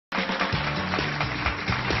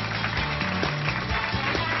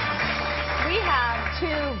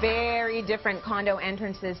very different condo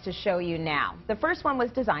entrances to show you now. The first one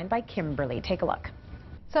was designed by Kimberley. Take a look.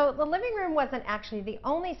 So the living room wasn't actually the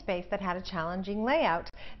only space that had a challenging layout.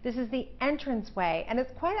 This is the entranceway, and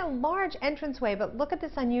it's quite a large entranceway, but look at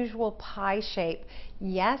this unusual pie shape.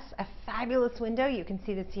 Yes, a fabulous window. You can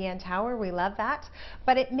see the CN Tower. We love that.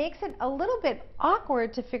 But it makes it a little bit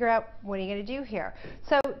awkward to figure out what are you going to do here.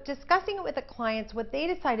 So discussing it with the clients, what they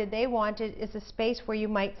decided they wanted is a space where you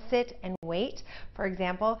might sit and wait. For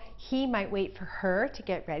example, he might wait for her to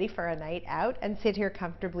get ready for a night out and sit here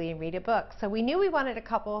comfortably and read a book. So we knew we wanted a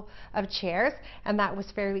couple of chairs, and that was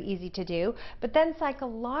fairly easy to do. But then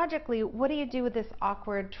psychologically, what do you do with this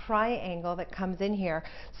awkward triangle that comes in here?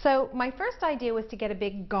 So my first idea was to get a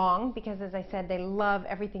big gong, because as I said, they love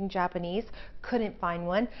everything Japanese. Couldn't find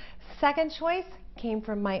one. Second choice came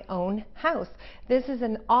from my own house. This is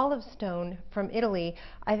an olive stone from Italy.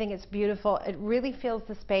 I think it's beautiful. It really fills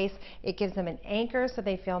the space. It gives them an anchor so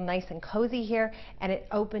they feel nice and cozy here, and it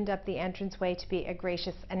opened up the entranceway to be a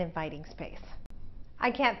gracious and inviting space. I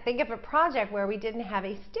can't think of a project where we didn't have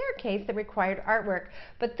a staircase that required artwork,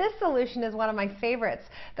 but this solution is one of my favorites.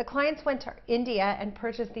 The clients went to India and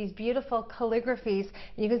purchased these beautiful calligraphies.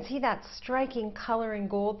 You can see that striking color in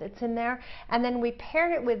gold that's in there. And then we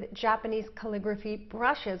paired it with Japanese calligraphy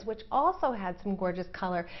brushes, which also had some gorgeous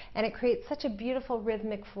color, and it creates such a beautiful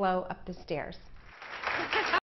rhythmic flow up the stairs.